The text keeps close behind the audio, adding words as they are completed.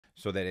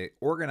so that it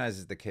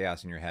organizes the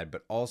chaos in your head.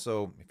 But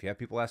also, if you have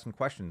people asking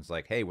questions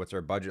like, hey, what's our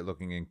budget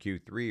looking in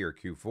Q3 or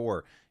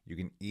Q4, you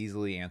can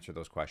easily answer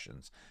those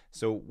questions.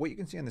 So what you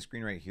can see on the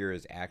screen right here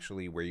is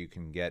actually where you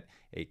can get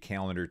a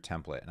calendar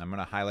template. And I'm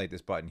going to highlight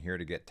this button here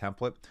to get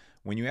template.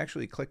 When you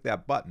actually click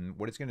that button,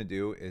 what it's going to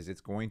do is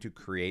it's going to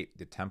create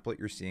the template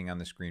you're seeing on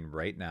the screen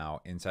right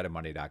now inside of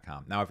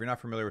Monday.com. Now, if you're not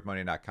familiar with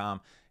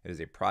Monday.com, it is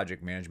a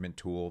project management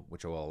tool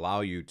which will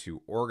allow you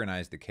to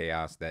organize the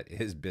chaos that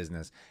is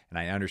business. And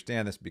I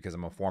understand this because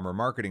I'm a former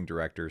marketing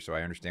director, so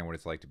I understand what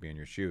it's like to be in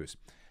your shoes.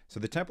 So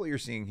the template you're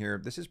seeing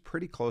here, this is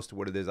pretty close to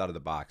what it is out of the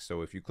box.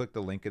 So if you click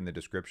the link in the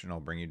description, it'll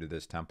bring you to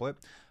this template.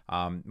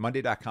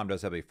 Monday.com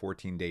does have a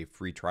 14-day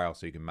free trial,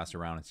 so you can mess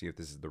around and see if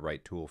this is the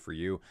right tool for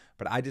you.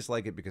 But I just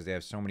like it because they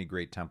have so many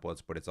great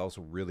templates, but it's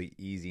also really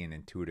easy and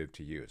intuitive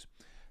to use.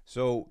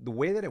 So the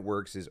way that it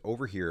works is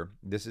over here,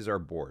 this is our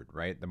board,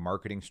 right? The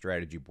marketing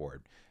strategy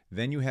board.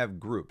 Then you have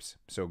groups.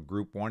 So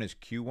group 1 is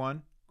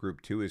Q1, group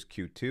 2 is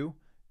Q2,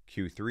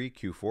 Q3,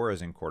 Q4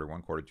 as in quarter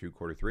 1, quarter 2,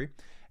 quarter 3.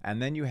 And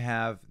then you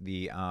have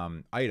the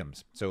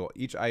items. So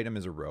each item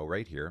is a row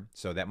right here.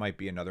 So that might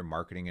be another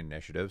marketing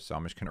initiative. So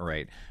I'm just going to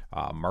write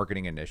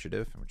marketing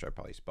initiative, which I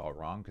probably spell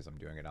wrong because I'm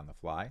doing it on the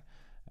fly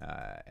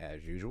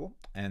as usual.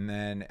 And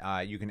then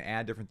you can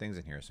add different things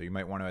in here. So you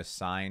might want to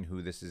assign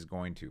who this is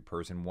going to,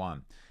 person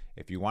 1.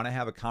 If you want to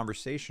have a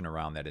conversation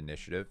around that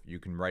initiative, you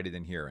can write it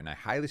in here. And I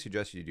highly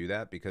suggest you do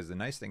that because the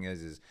nice thing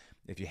is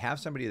if you have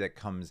somebody that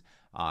comes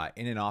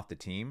in and off the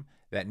team,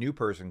 that new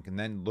person can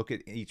then look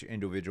at each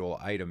individual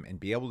item and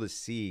be able to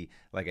see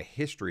like a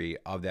history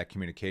of that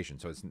communication.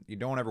 So you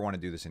don't ever want to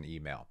do this in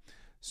email.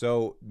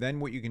 So then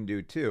what you can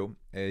do too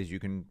is you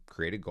can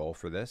create a goal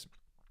for this.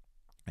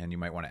 And you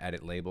might want to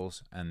edit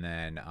labels. And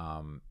then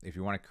if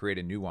you want to create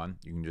a new one,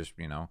 you can just,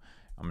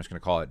 I'm just going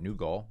to call it new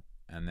goal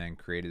and then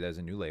create it as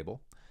a new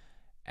label.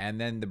 And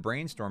then the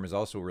brainstorm is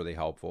also really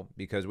helpful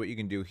because what you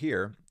can do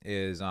here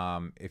is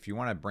if you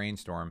want to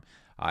brainstorm,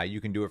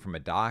 you can do it from a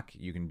doc,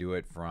 you can do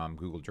it from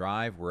Google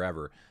Drive,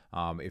 wherever.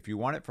 If you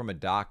want it from a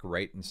doc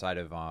right inside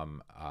of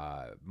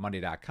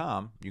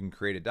Monday.com, you can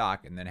create a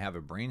doc and then have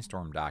a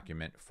brainstorm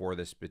document for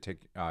this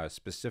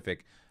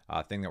specific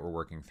thing that we're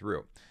working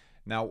through.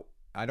 Now,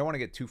 I don't want to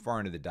get too far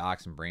into the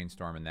docs and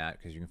brainstorm and that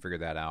because you can figure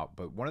that out.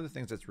 But one of the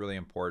things that's really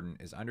important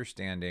is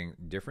understanding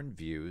different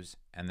views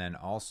and then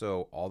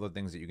also all the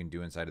things that you can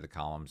do inside of the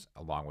columns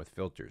along with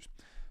filters.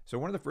 So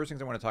one of the first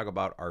things I want to talk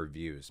about are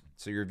views.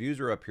 So your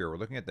views are up here. We're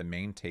looking at the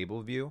main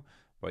table view,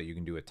 but you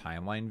can do a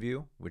timeline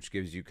view, which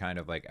gives you kind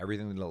of like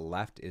everything to the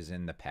left is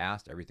in the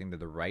past, everything to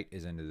the right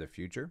is into the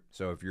future.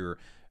 So if you're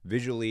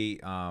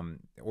visually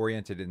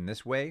oriented in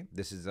this way,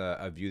 this is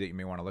a view that you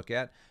may want to look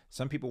at.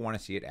 Some people want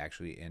to see it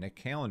actually in a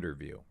calendar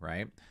view,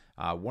 right?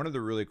 One of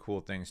the really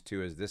cool things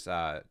too is this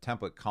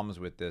template comes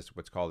with this,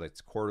 what's called its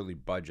quarterly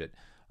budget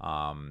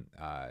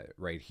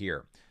right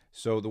here.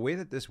 So the way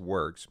that this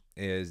works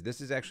is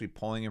this is actually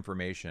pulling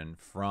information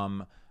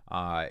from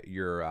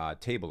your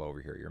table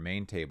over here, your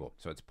main table.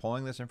 So it's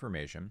pulling this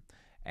information,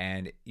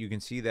 and you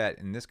can see that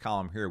in this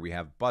column here we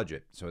have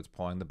budget. So it's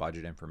pulling the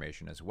budget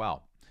information as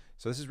well.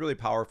 So this is really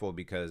powerful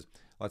because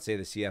let's say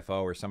the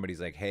CFO or somebody's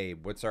like, hey,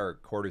 what's our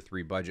quarter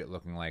 3 budget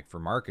looking like for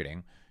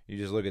marketing? You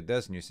just look at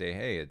this and you say,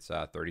 hey, it's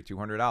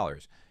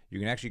 $3,200. You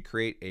can actually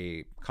create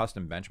a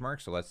custom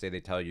benchmark. So let's say they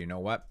tell you, you know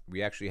what,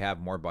 we actually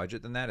have more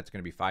budget than that. It's going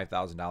to be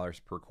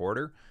 $5,000 per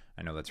quarter.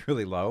 I know that's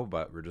really low,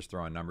 but we're just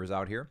throwing numbers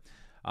out here.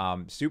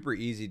 Super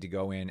easy to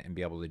go in and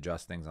be able to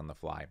adjust things on the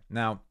fly.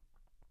 Now,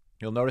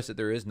 you'll notice that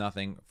there is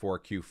nothing for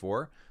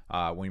Q4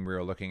 when we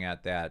were looking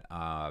at that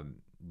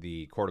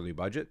the quarterly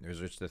budget. There's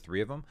just the 3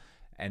 of them.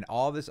 And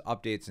all this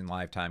updates in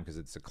live time because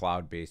it's a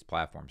cloud-based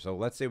platform. So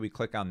let's say we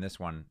click on this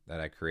one that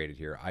I created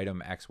here,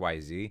 item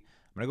XYZ. I'm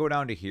going to go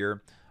down to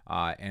here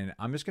and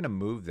I'm just going to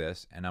move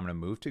this and I'm going to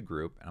move to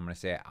group and I'm going to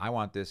say I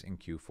want this in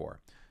Q4.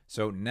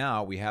 So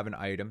now we have an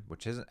item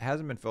which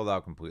hasn't been filled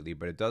out completely,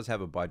 but it does have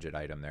a budget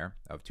item there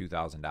of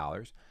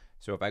 $2,000.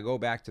 So if I go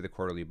back to the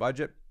quarterly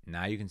budget,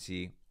 now you can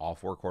see all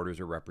 4 quarters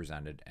are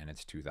represented and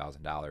it's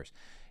 $2,000.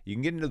 You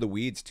can get into the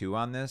weeds too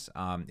on this.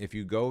 If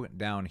you go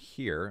down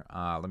here,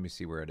 let me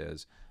see where it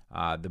is.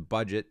 The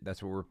budget,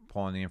 that's where we're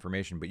pulling the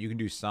information, but you can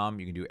do sum,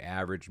 you can do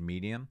average,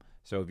 medium.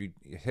 So if you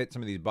hit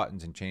some of these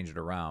buttons and change it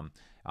around,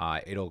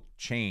 it'll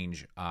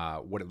change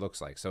what it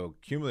looks like. So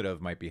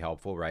cumulative might be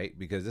helpful, right?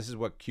 Because this is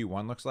what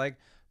Q1 looks like.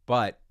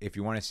 But if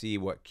you want to see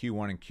what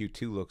Q1 and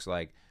Q2 looks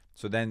like,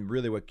 so then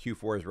really what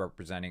Q4 is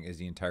representing is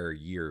the entire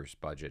year's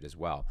budget as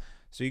well.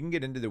 So you can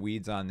get into the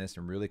weeds on this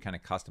and really kind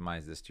of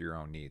customize this to your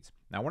own needs.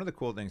 Now, one of the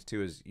cool things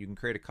too is you can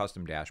create a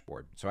custom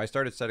dashboard. So I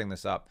started setting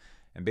this up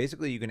and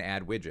basically you can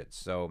add widgets.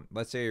 So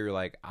let's say you're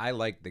like, I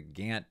like the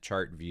Gantt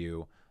chart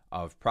view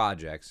of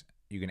projects.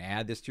 You can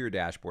add this to your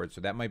dashboard. So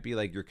that might be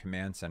like your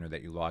command center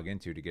that you log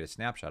into to get a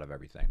snapshot of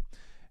everything.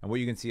 And what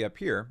you can see up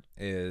here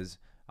is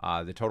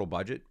the total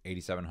budget,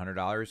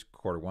 $8,700.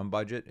 Quarter 1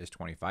 budget is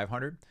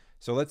 $2,500.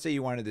 So let's say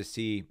you wanted to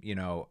see,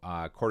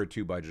 quarter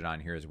 2 budget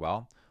on here as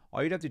well.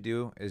 All you'd have to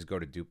do is go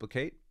to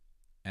duplicate,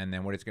 And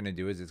then what it's going to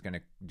do is it's going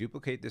to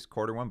duplicate this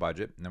Q1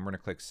 budget. And then we're going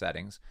to click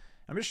settings.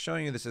 I'm just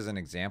showing you this as an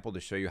example to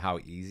show you how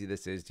easy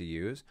this is to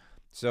use.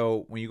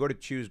 So when you go to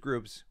choose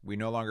groups, we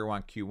no longer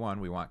want Q1,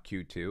 we want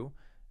Q2.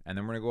 And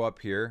then we're going to go up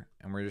here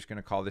and we're just going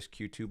to call this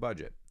Q2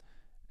 budget.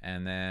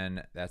 And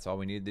then that's all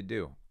we need to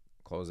do.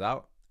 Close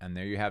out. And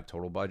there you have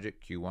total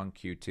budget, Q1,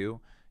 Q2.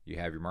 You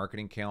have your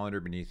marketing calendar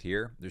beneath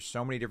here. There's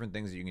so many different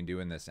things that you can do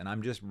in this, and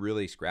I'm just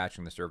really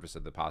scratching the surface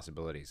of the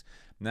possibilities.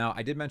 Now,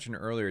 I did mention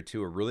earlier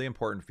too, a really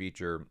important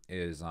feature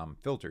is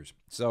filters.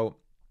 So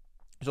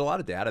there's a lot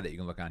of data that you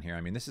can look on here.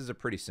 I mean, this is a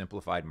pretty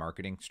simplified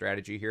marketing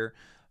strategy here,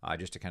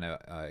 just to kind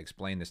of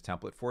explain this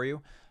template for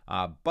you.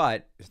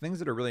 But things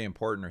that are really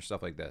important are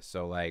stuff like this.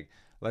 So like,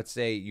 let's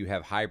say you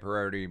have high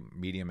priority,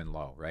 medium, and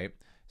low, right?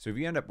 So if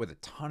you end up with a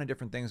ton of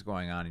different things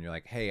going on and you're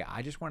like, hey,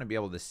 I just want to be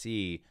able to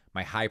see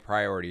my high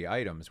priority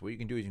items, what you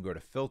can do is you can go to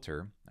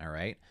filter, all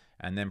right,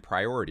 and then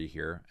priority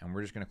here, and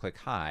we're just going to click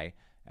high.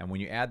 And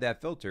when you add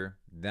that filter,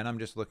 then I'm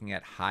just looking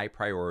at high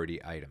priority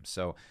items.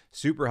 So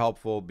super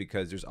helpful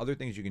because there's other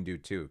things you can do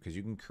too, because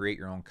you can create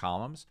your own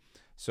columns.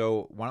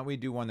 So why don't we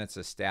do one that's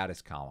a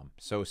status column?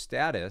 So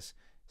status,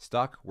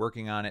 stuck,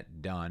 working on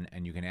it, done,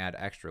 and you can add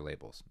extra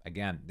labels.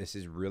 Again, this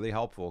is really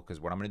helpful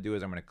because what I'm going to do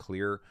is I'm going to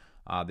clear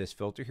this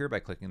filter here by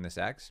clicking this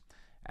X.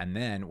 And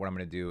then what I'm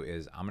going to do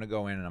is I'm going to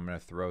go in and I'm going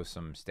to throw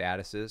some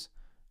statuses.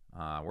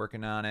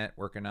 Working on it,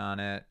 working on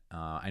it.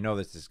 I know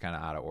this is kind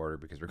of out of order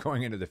because we're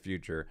going into the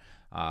future.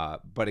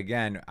 But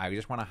again, I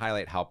just want to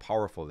highlight how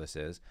powerful this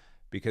is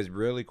because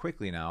really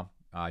quickly now,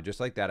 just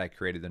like that, I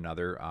created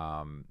another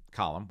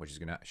column, which is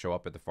going to show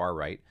up at the far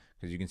right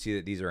because you can see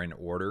that these are in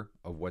order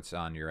of what's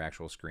on your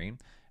actual screen.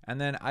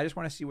 And then I just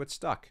want to see what's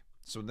stuck.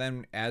 So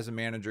then as a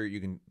manager, you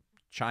can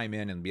chime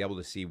in and be able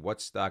to see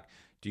what's stuck.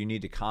 Do you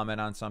need to comment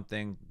on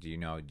something? Do you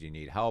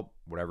need help?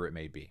 Whatever it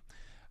may be.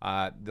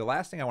 The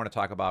last thing I want to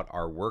talk about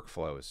are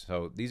workflows.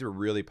 So these are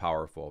really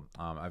powerful.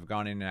 I've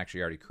gone in and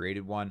actually already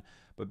created one,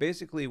 but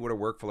basically what a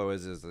workflow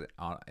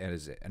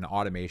is an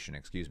automation,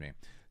 excuse me.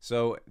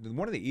 So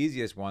one of the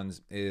easiest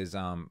ones is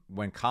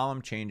when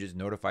column changes,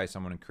 notify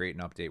someone and create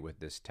an update with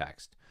this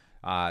text.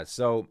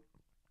 So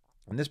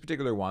in this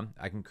particular one,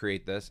 I can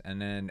create this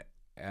and then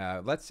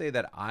let's say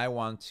that I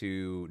want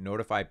to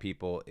notify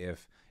people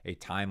if a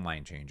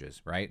timeline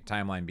changes, right?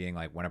 Timeline being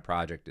like when a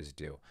project is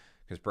due,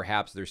 because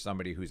perhaps there's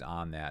somebody who's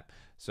on that.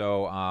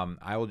 So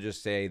I will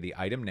just say the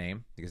item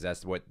name, because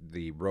that's what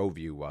the row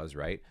view was,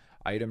 right?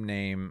 Item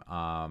name,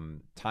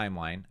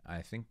 timeline,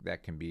 I think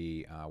that can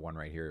be one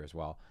right here as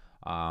well,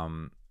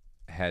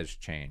 has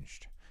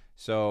changed.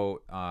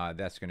 So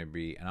that's going to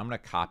be, and I'm going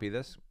to copy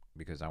this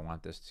because I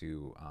want this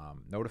to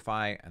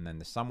notify, and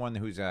then someone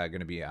who's going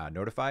to be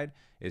notified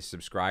is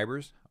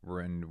subscribers.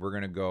 We're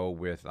going to go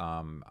with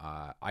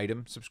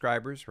item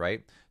subscribers,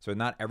 right? So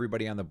not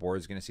everybody on the board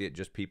is going to see it,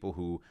 just people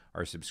who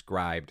are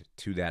subscribed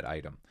to that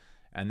item.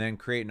 And then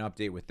create an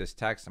update with this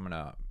text. I'm going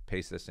to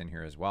paste this in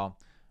here as well.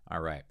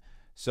 All right.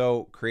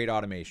 So create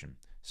automation.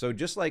 So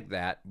just like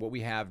that, what we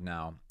have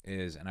now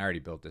is, and I already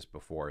built this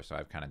before, so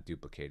I've kind of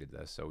duplicated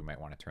this, so we might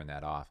want to turn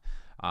that off.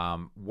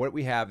 What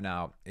we have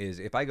now is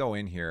if I go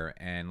in here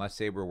and let's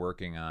say we're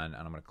working on, and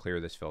I'm going to clear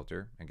this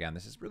filter. Again,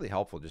 this is really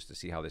helpful just to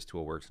see how this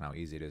tool works and how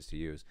easy it is to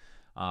use.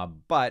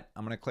 But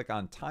I'm going to click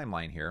on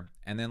timeline here.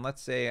 And then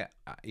let's say,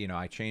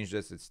 I changed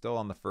this. It's still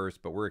on the 1st,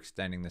 but we're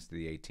extending this to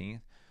the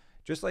 18th.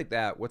 Just like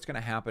that, what's going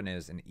to happen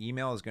is an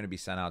email is going to be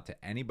sent out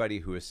to anybody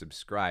who is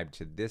subscribed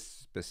to this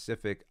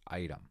specific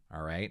item,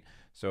 all right?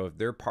 So if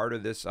they're part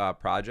of this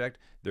project,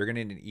 they're going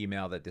to get an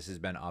email that this has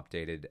been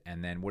updated,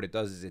 and then what it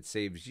does is it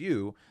saves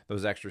you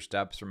those extra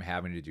steps from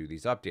having to do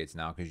these updates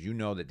now because you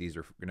know that these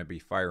are going to be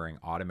firing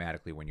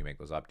automatically when you make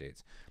those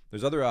updates.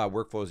 There's other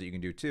workflows that you can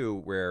do too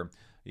where,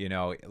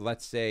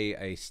 let's say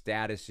a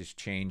status is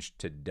changed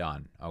to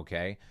done,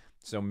 okay?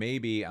 So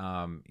maybe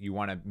you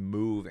want to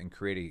move and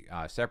create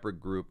a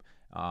separate group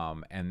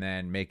and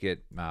then make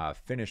it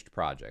finished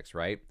projects,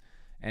 right?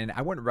 And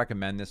I wouldn't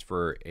recommend this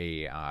for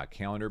a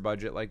calendar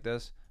budget like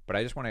this, but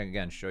I just want to,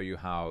 again, show you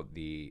how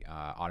the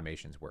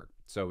automations work.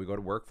 So we go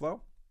to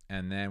workflow,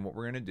 and then what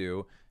we're going to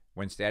do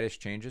when status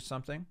changes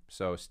something,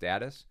 so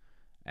status,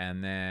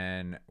 and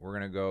then we're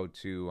going to go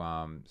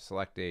to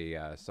select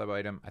a sub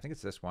item. I think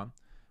it's this one.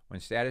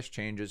 When status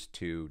changes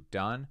to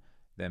done,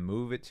 then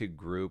move it to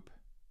group,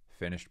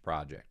 finished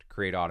project,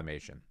 create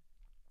automation.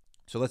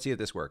 So let's see if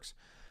this works.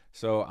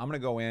 So I'm going to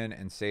go in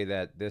and say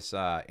that this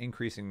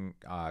increasing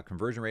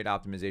conversion rate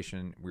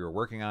optimization, we were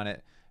working on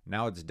it.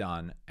 Now it's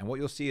done. And what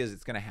you'll see is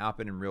it's going to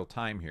happen in real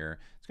time here.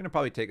 It's going to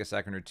probably take a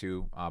second or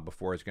two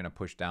before it's going to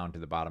push down to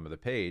the bottom of the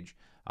page.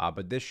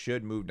 But this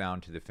should move down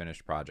to the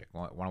finished project.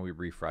 Why don't we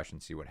refresh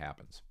and see what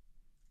happens?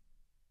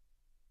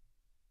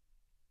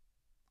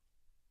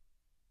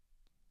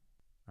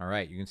 All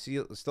right, you can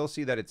still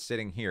see that it's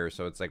sitting here.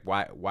 So it's like,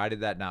 why did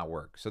that not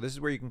work? So this is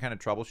where you can kind of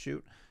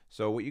troubleshoot.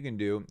 So what you can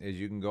do is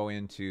you can go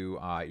into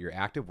your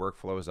active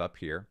workflows up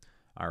here.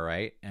 All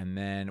right, and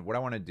then what I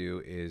want to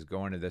do is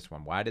go into this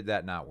one. Why did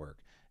that not work?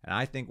 And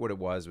I think what it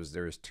was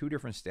there's two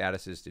different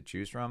statuses to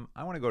choose from.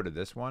 I want to go to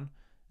this one,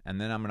 and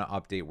then I'm going to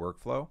update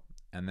workflow.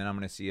 and then I'm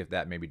going to see if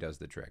that maybe does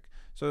the trick.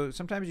 So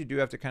sometimes you do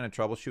have to kind of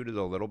troubleshoot it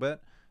a little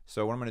bit.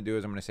 So what I'm going to do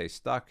is I'm going to say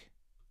stuck,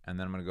 and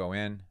then I'm going to go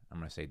in, I'm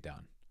going to say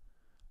done.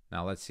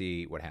 Now let's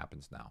see what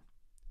happens now.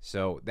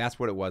 So that's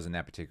what it was in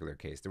that particular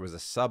case. There was a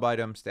sub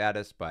item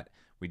status, but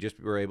we just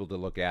were able to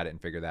look at it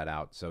and figure that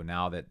out. So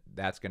now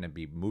that's going to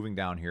be moving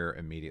down here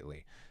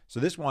immediately. So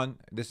this one,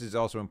 this is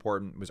also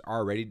important, was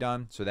already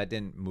done. So that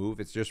didn't move.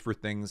 It's just for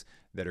things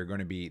that are going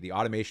to be, the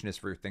automation is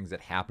for things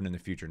that happen in the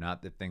future,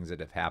 not the things that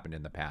have happened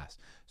in the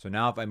past. So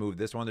now if I move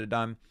this one to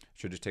done, it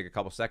should just take a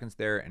couple seconds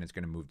there and it's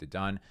going to move to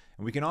done.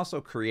 And we can also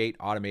create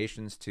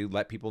automations to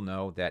let people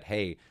know that,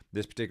 hey,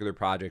 this particular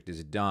project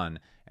is done.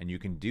 And you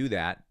can do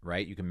that,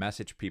 right? You can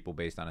message people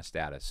based on a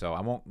status. So I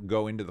won't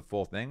go into the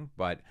full thing,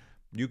 but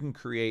you can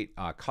create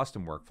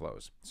custom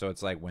workflows. So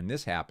it's like when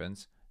this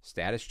happens,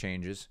 status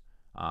changes,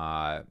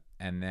 and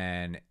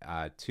then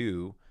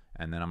to,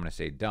 and then I'm going to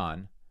say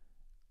done.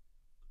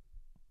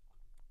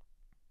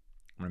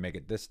 I'm going to make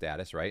it this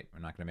status, right?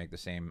 We're not going to make the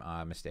same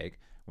mistake.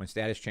 When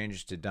status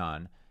changes to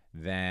done,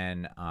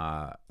 then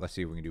let's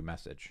see if we can do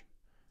message.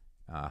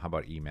 How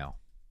about email?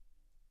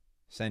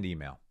 Send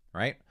email,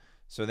 right?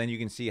 So then you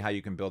can see how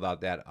you can build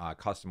out that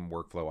custom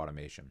workflow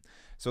automation.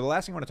 So the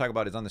last thing I want to talk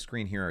about is on the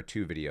screen here are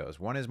two videos.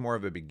 One is more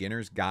of a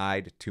beginner's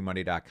guide to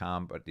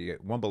Monday.com, but the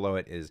one below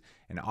it is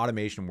an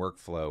automation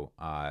workflow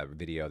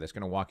video that's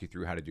going to walk you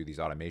through how to do these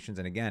automations.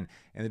 And again,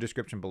 in the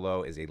description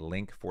below is a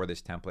link for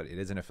this template. It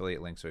is an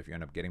affiliate link, so if you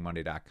end up getting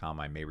Monday.com,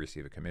 I may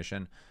receive a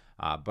commission.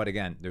 But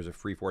again, there's a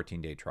free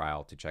 14-day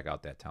trial to check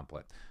out that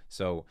template.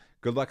 So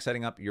good luck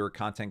setting up your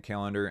content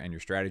calendar and your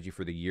strategy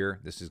for the year.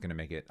 This is going to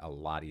make it a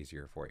lot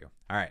easier for you.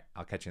 All right,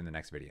 I'll catch you in the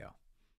next video.